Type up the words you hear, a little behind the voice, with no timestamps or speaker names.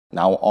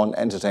Now, on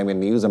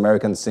entertainment news,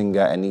 American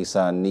singer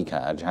Enisa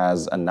Nikaj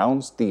has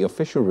announced the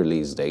official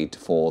release date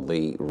for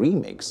the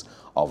remix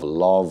of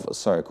Love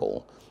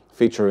Circle,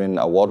 featuring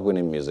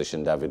award-winning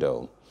musician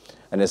Davido.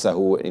 Enisa,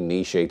 who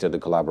initiated the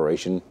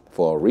collaboration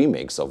for a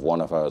remix of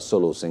one of her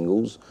solo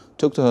singles,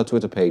 took to her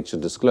Twitter page to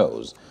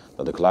disclose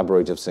that the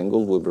collaborative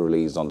single will be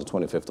released on the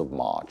 25th of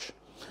March.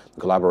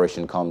 The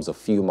collaboration comes a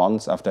few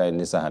months after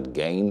Enisa had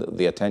gained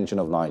the attention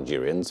of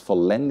Nigerians for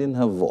lending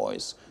her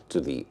voice to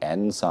the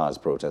End SARS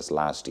protest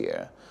last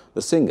year.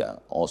 The singer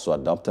also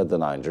adopted the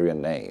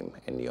Nigerian name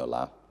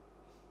Eniola.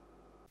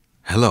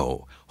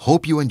 Hello,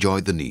 hope you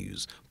enjoyed the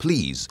news.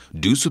 Please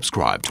do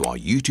subscribe to our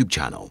YouTube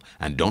channel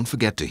and don't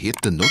forget to hit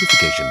the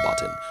notification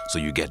button so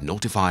you get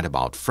notified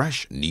about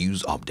fresh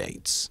news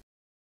updates.